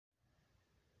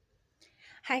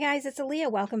Hi guys, it's Alia.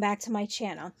 Welcome back to my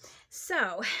channel.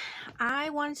 So,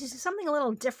 I wanted to do something a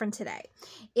little different today.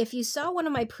 If you saw one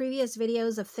of my previous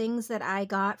videos of things that I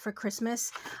got for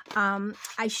Christmas,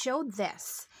 I showed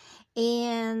this.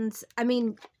 And, I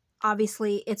mean,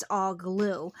 obviously it's all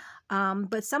glue.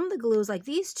 But some of the glues, like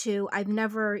these two, I've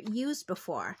never used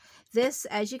before. This,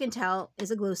 as you can tell,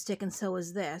 is a glue stick, and so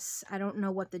is this. I don't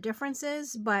know what the difference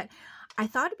is, but I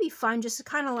thought it'd be fun just to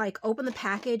kind of like open the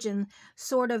package and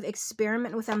sort of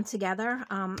experiment with them together.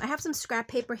 I have some scrap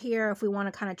paper here if we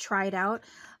want to kind of try it out,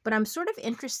 but I'm sort of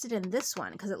interested in this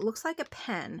one because it looks like a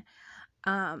pen.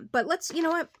 But let's, you know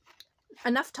what,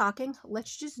 enough talking.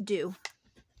 Let's just do.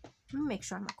 Let me make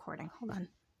sure I'm recording. Hold on.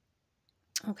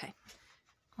 Okay.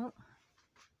 Oh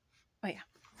yeah.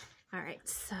 All right,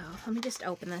 so let me just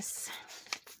open this.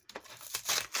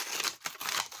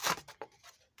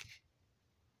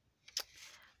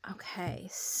 Okay,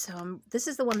 so this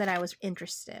is the one that I was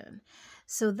interested in.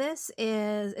 So this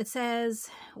is, it says,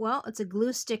 well, it's a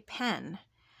glue stick pen.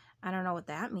 I don't know what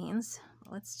that means.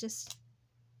 Let's just,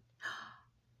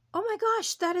 oh my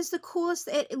gosh, that is the coolest.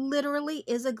 It literally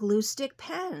is a glue stick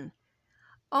pen.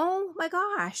 Oh my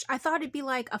gosh, I thought it'd be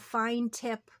like a fine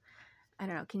tip. I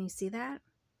don't know, can you see that?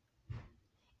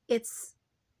 It's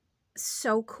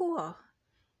so cool.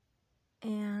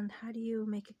 And how do you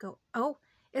make it go? Oh,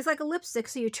 it's like a lipstick.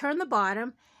 So you turn the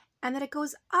bottom and then it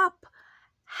goes up.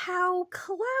 How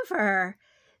clever.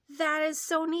 That is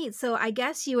so neat. So I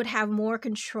guess you would have more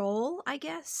control, I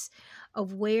guess,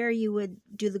 of where you would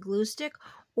do the glue stick,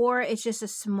 or it's just a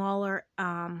smaller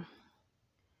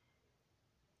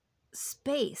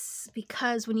space,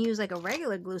 because when you use like a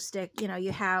regular glue stick, you know,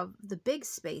 you have the big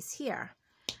space here.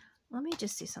 Let me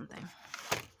just see something.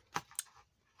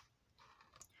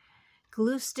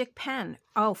 Glue stick pen.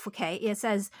 Oh, okay. It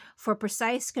says for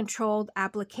precise controlled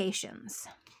applications.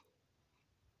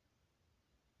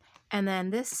 And then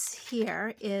this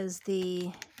here is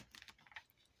the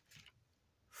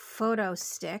photo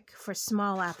stick for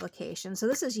small applications. So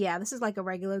this is, yeah, this is like a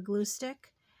regular glue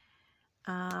stick.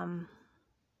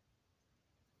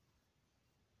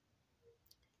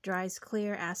 Dries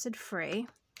clear, acid free.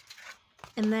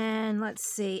 And then let's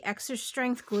see, extra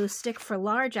strength glue stick for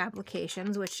large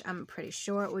applications, which I'm pretty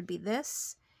sure it would be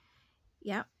this.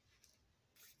 Yep.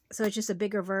 So it's just a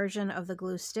bigger version of the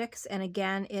glue sticks. And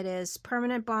again, it is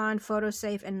permanent bond, photo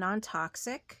safe, and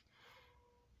non-toxic.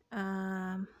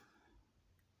 So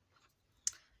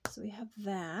we have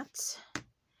that.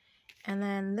 And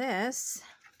then this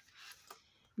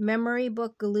memory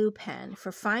book glue pen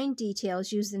for fine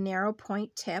details. Use the narrow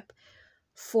point tip.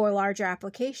 For larger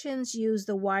applications, use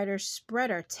the wider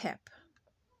spreader tip.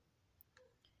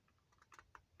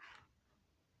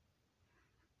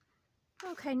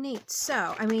 Okay, neat.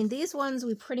 So, I mean, these ones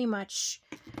we pretty much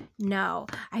know.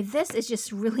 This is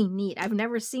just really neat. I've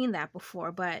never seen that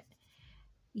before, but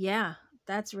yeah,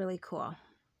 that's really cool.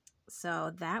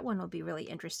 So that one will be really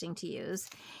interesting to use.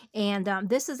 And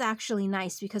this is actually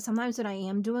nice because sometimes when I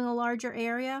am doing a larger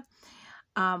area,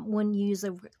 when you use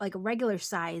like a regular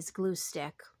size glue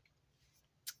stick,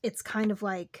 it's kind of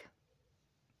like,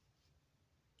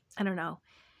 I don't know,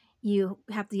 you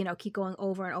have to, you know, keep going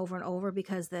over and over and over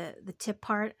because the tip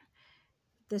part,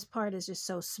 this part is just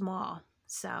so small.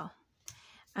 So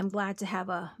I'm glad to have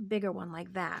a bigger one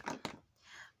like that.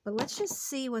 But let's just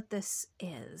see what this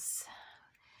is.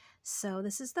 So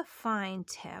this is the fine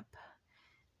tip.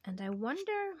 And I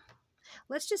wonder,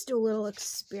 let's just do a little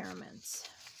experiment.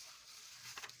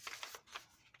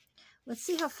 Let's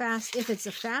see how fast, if it's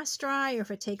a fast dry or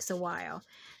if it takes a while.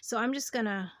 So I'm just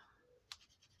gonna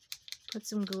put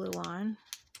some glue on.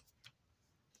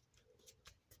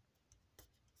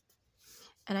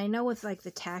 And I know with like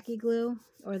the tacky glue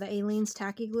or the Aleene's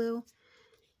tacky glue,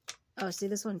 oh, see,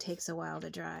 this one takes a while to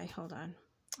dry. Hold on.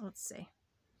 Let's see.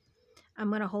 I'm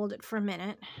going to hold it for a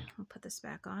minute. I'll put this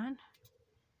back on.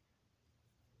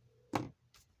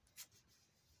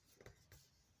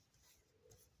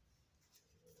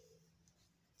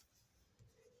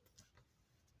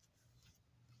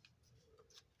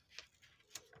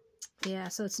 Yeah,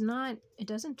 so it's not, it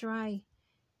doesn't dry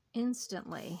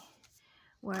instantly.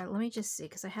 Where, let me just see,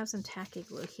 because I have some tacky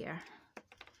glue here.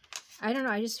 I don't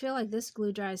know, I just feel like this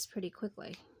glue dries pretty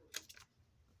quickly.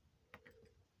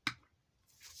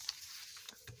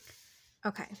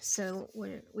 Okay, so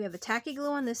we have the tacky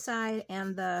glue on this side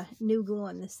and the new glue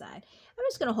on this side. I'm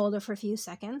just going to hold it for a few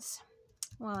seconds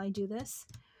while I do this.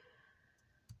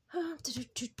 And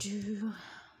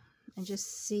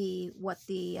just see what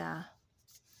the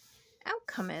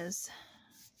outcome is.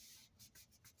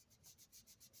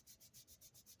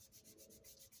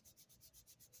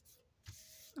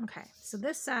 Okay, so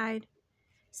this side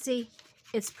See,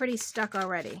 it's pretty stuck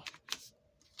already.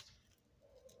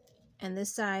 And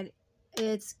this side,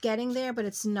 it's getting there, but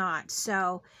it's not.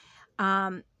 So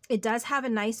it does have a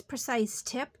nice precise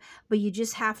tip, but you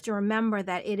just have to remember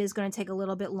that it is going to take a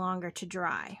little bit longer to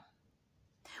dry.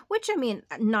 Which, I mean,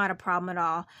 not a problem at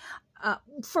all.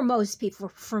 For most people.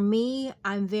 For me,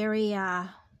 I'm very,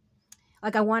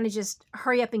 like, I want to just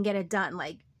hurry up and get it done.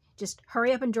 Like, just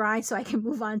hurry up and dry so I can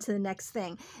move on to the next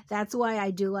thing. That's why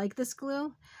I do like this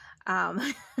glue.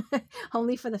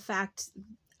 Only for the fact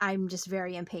I'm just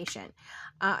very impatient.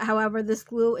 However, this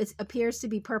glue appears to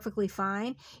be perfectly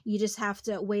fine. You just have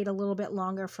to wait a little bit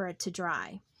longer for it to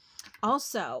dry.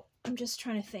 Also, I'm just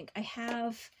trying to think. I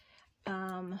have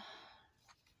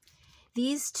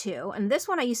these two, and this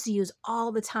one I used to use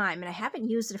all the time, and I haven't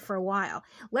used it for a while.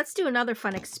 Let's do another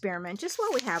fun experiment just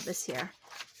while we have this here.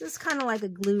 This is kind of like a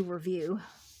glue review.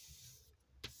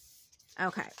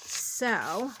 Okay,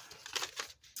 so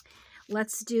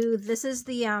let's do, this is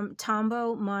the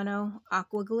Tombow Mono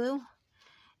Aqua Glue,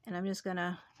 and I'm just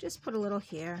gonna put a little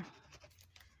here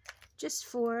just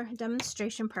for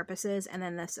demonstration purposes, and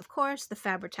then this, of course, the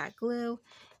Fabri-Tac glue,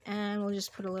 and we'll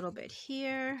just put a little bit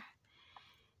here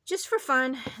just for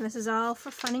fun. This is all for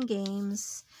fun and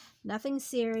games, nothing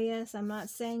serious. I'm not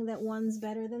saying that one's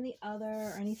better than the other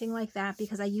or anything like that,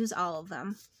 because I use all of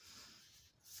them.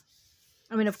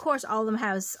 I mean, of course, all of them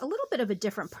has a little bit of a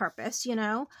different purpose, you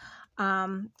know.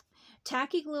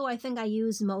 Tacky glue, I think I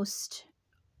use most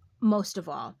of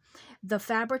all. The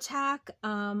Fabri-Tac,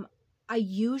 I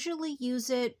usually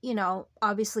use it, you know,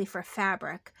 obviously for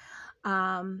fabric,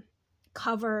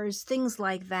 covers, things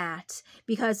like that,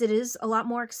 because it is a lot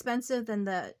more expensive than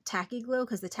the tacky glue.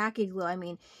 Because the tacky glue, I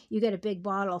mean, you get a big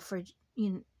bottle for, you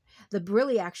know, the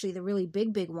really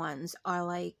big ones are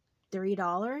like $3,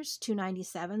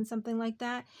 $2.97, something like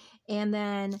that. And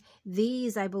then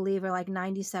these, I believe, are like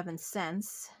 97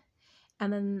 cents.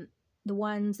 And then the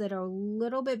ones that are a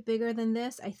little bit bigger than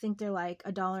this, I think they're like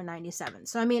 $1.97.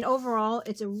 So, I mean, overall,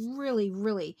 it's a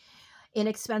really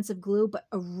inexpensive glue, but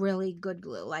a really good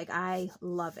glue. Like, I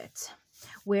love it.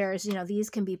 Whereas, you know, these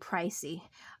can be pricey.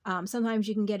 Sometimes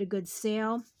you can get a good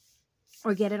sale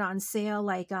or get it on sale,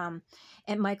 like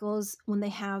at Michael's when they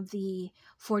have the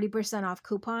 40% off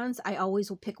coupons. I always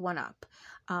will pick one up.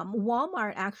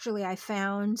 Walmart, actually, I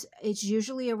found it's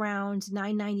usually around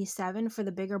 $9.97 for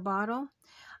the bigger bottle.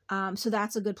 So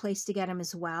that's a good place to get them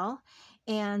as well.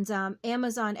 And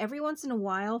Amazon, every once in a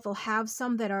while, they'll have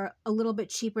some that are a little bit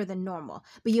cheaper than normal,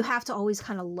 but you have to always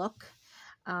kind of look.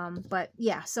 But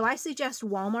yeah, so I suggest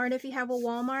Walmart if you have a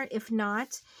Walmart. If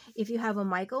not, if you have a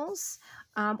Michael's,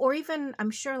 or even,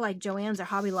 I'm sure like Joann's or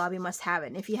Hobby Lobby must have it.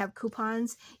 And if you have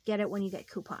coupons, get it when you get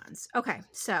coupons. Okay,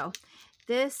 so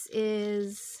this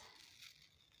is,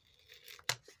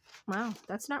 wow,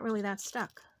 that's not really that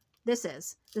stuck. This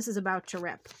is about to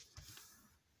rip.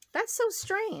 That's so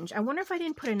strange. I wonder if I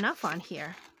didn't put enough on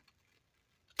here.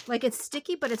 Like, it's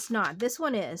sticky, but it's not. This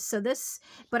one is. So this,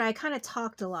 but I kind of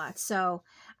talked a lot, so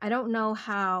I don't know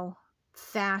how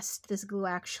fast this glue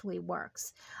actually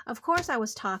works. Of course I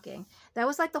was talking. That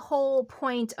was like the whole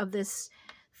point of this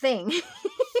thing.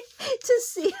 To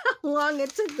see how long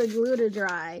it took the glue to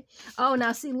dry. Oh,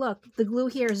 now see, look, the glue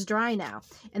here is dry now.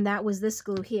 And that was this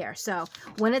glue here. So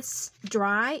when it's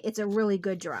dry, it's a really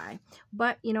good dry.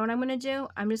 But you know what I'm going to do?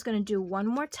 I'm just going to do one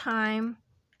more time.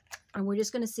 And we're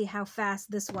just going to see how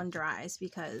fast this one dries,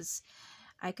 because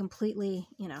I completely,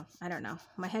 you know, I don't know.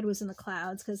 My head was in the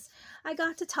clouds because I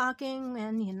got to talking,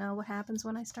 and you know what happens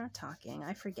when I start talking.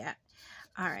 I forget.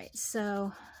 All right,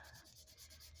 so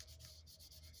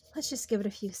let's just give it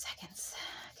a few seconds.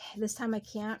 Okay, this time I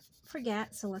can't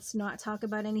forget, so let's not talk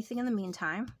about anything in the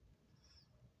meantime.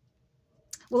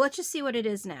 Well, let's just see what it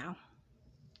is now.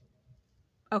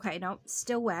 Okay, no,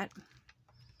 still wet.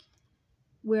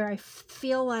 Where I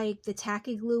feel like the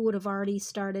tacky glue would have already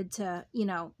started to, you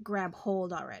know, grab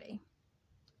hold already.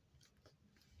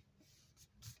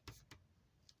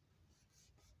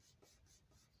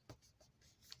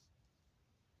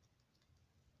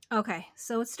 Okay,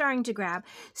 so it's starting to grab.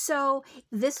 So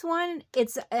this one,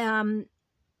 it's, I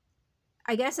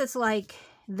guess it's like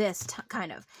this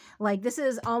kind of. Like, this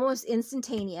is almost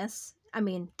instantaneous. I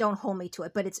mean, don't hold me to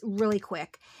it, but it's really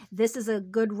quick. This is a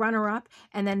good runner-up,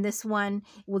 and then this one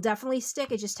will definitely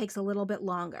stick. It just takes a little bit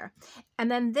longer. And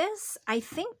then this, I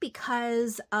think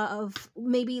because of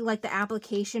maybe like the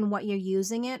application, what you're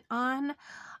using it on,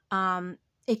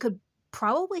 it could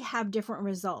probably have different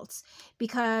results,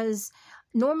 because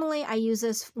normally I use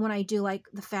this when I do like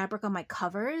the fabric on my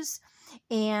covers,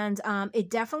 and it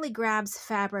definitely grabs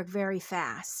fabric very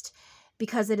fast,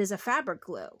 because it is a fabric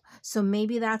glue. So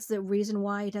maybe that's the reason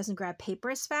why it doesn't grab paper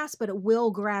as fast, but it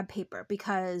will grab paper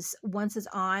because once it's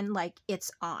on, like, it's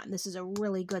on. This is a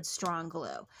really good strong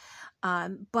glue.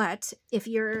 But if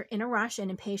you're in a rush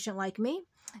and impatient like me,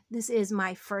 this is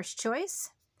my first choice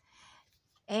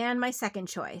and my second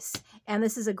choice. And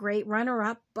this is a great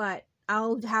runner-up, but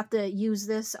I'll have to use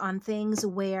this on things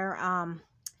where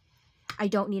I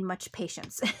don't need much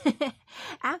patience.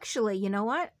 Actually, you know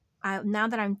what? Now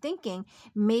that I'm thinking,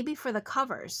 maybe for the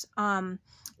covers,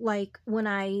 like when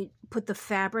I put the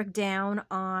fabric down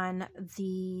on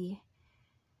the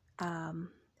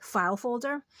file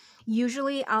folder,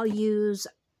 usually I'll use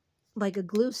like a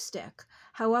glue stick.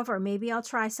 However, maybe I'll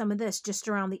try some of this just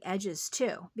around the edges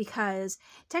too, because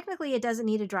technically it doesn't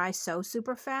need to dry so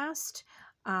super fast.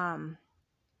 And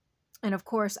of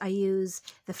course I use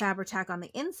the Fabri-Tac on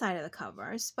the inside of the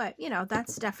covers, but you know,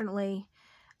 that's definitely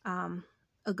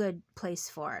a good place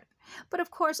for it. But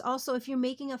of course, also if you're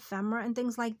making ephemera and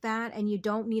things like that and you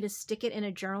don't need to stick it in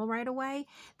a journal right away,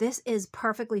 this is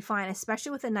perfectly fine,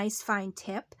 especially with a nice fine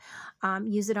tip.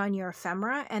 Use it on your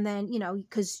ephemera, and then, you know,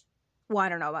 because, well, I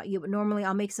don't know about you, but normally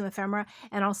I'll make some ephemera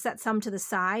and I'll set some to the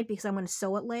side because I'm going to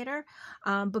sew it later.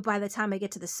 But by the time I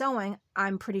get to the sewing,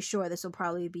 I'm pretty sure this will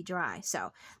probably be dry.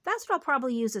 So that's what I'll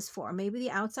probably use this for. Maybe the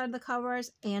outside of the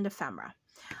covers and ephemera.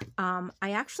 I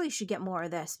actually should get more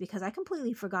of this because I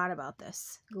completely forgot about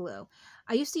this glue.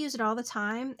 I used to use it all the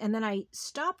time, and then I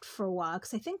stopped for a while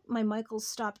because I think my Michaels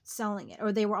stopped selling it,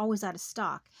 or they were always out of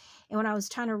stock. And when I was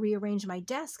trying to rearrange my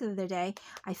desk the other day,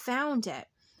 I found it.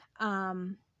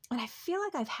 And I feel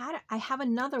like I have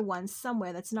another one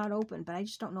somewhere that's not open, but I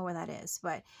just don't know where that is.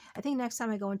 But I think next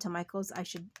time I go into Michael's, I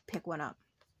should pick one up.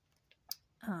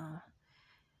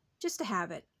 Just to have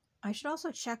it. I should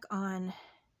also check on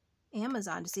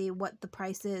Amazon to see what the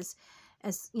price is,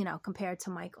 as you know, compared to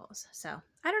Michael's. So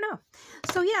I don't know.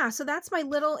 So yeah, so that's my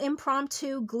little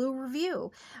impromptu glue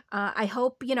review. I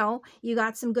hope, you know, you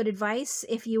got some good advice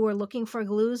if you were looking for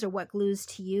glues or what glues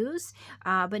to use.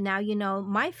 But now you know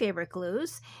my favorite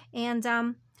glues, and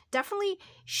definitely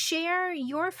share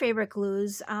your favorite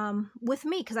glues with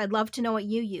me, because I'd love to know what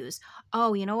you use.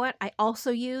 Oh, you know what? I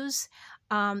also use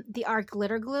the Art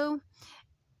Glitter Glue.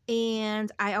 And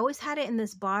I always had it in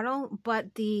this bottle,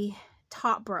 but the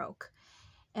top broke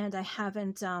and I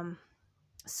haven't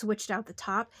switched out the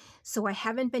top. So I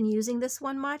haven't been using this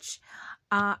one much.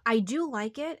 I do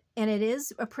like it, and it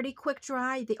is a pretty quick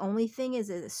dry. The only thing is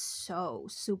it is so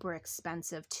super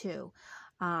expensive too.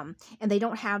 And they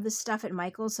don't have this stuff at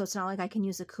Michael's, so it's not like I can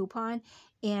use a coupon.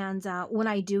 And when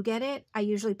I do get it, I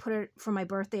usually put it for my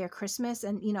birthday or Christmas,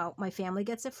 and you know, my family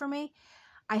gets it for me.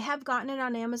 I have gotten it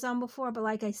on Amazon before, but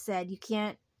like I said, you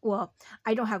can't, well,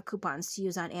 I don't have coupons to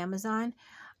use on Amazon,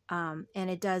 and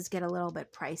it does get a little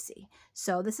bit pricey.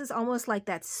 So this is almost like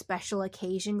that special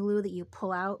occasion glue that you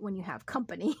pull out when you have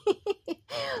company.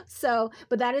 So,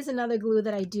 but that is another glue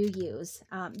that I do use,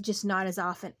 just not as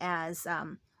often as,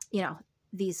 you know,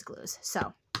 these glues.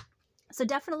 So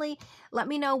definitely let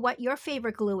me know what your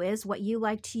favorite glue is, what you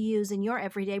like to use in your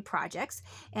everyday projects,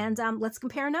 and let's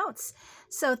compare notes.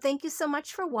 So thank you so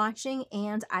much for watching,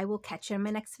 and I will catch you in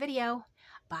my next video.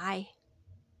 Bye.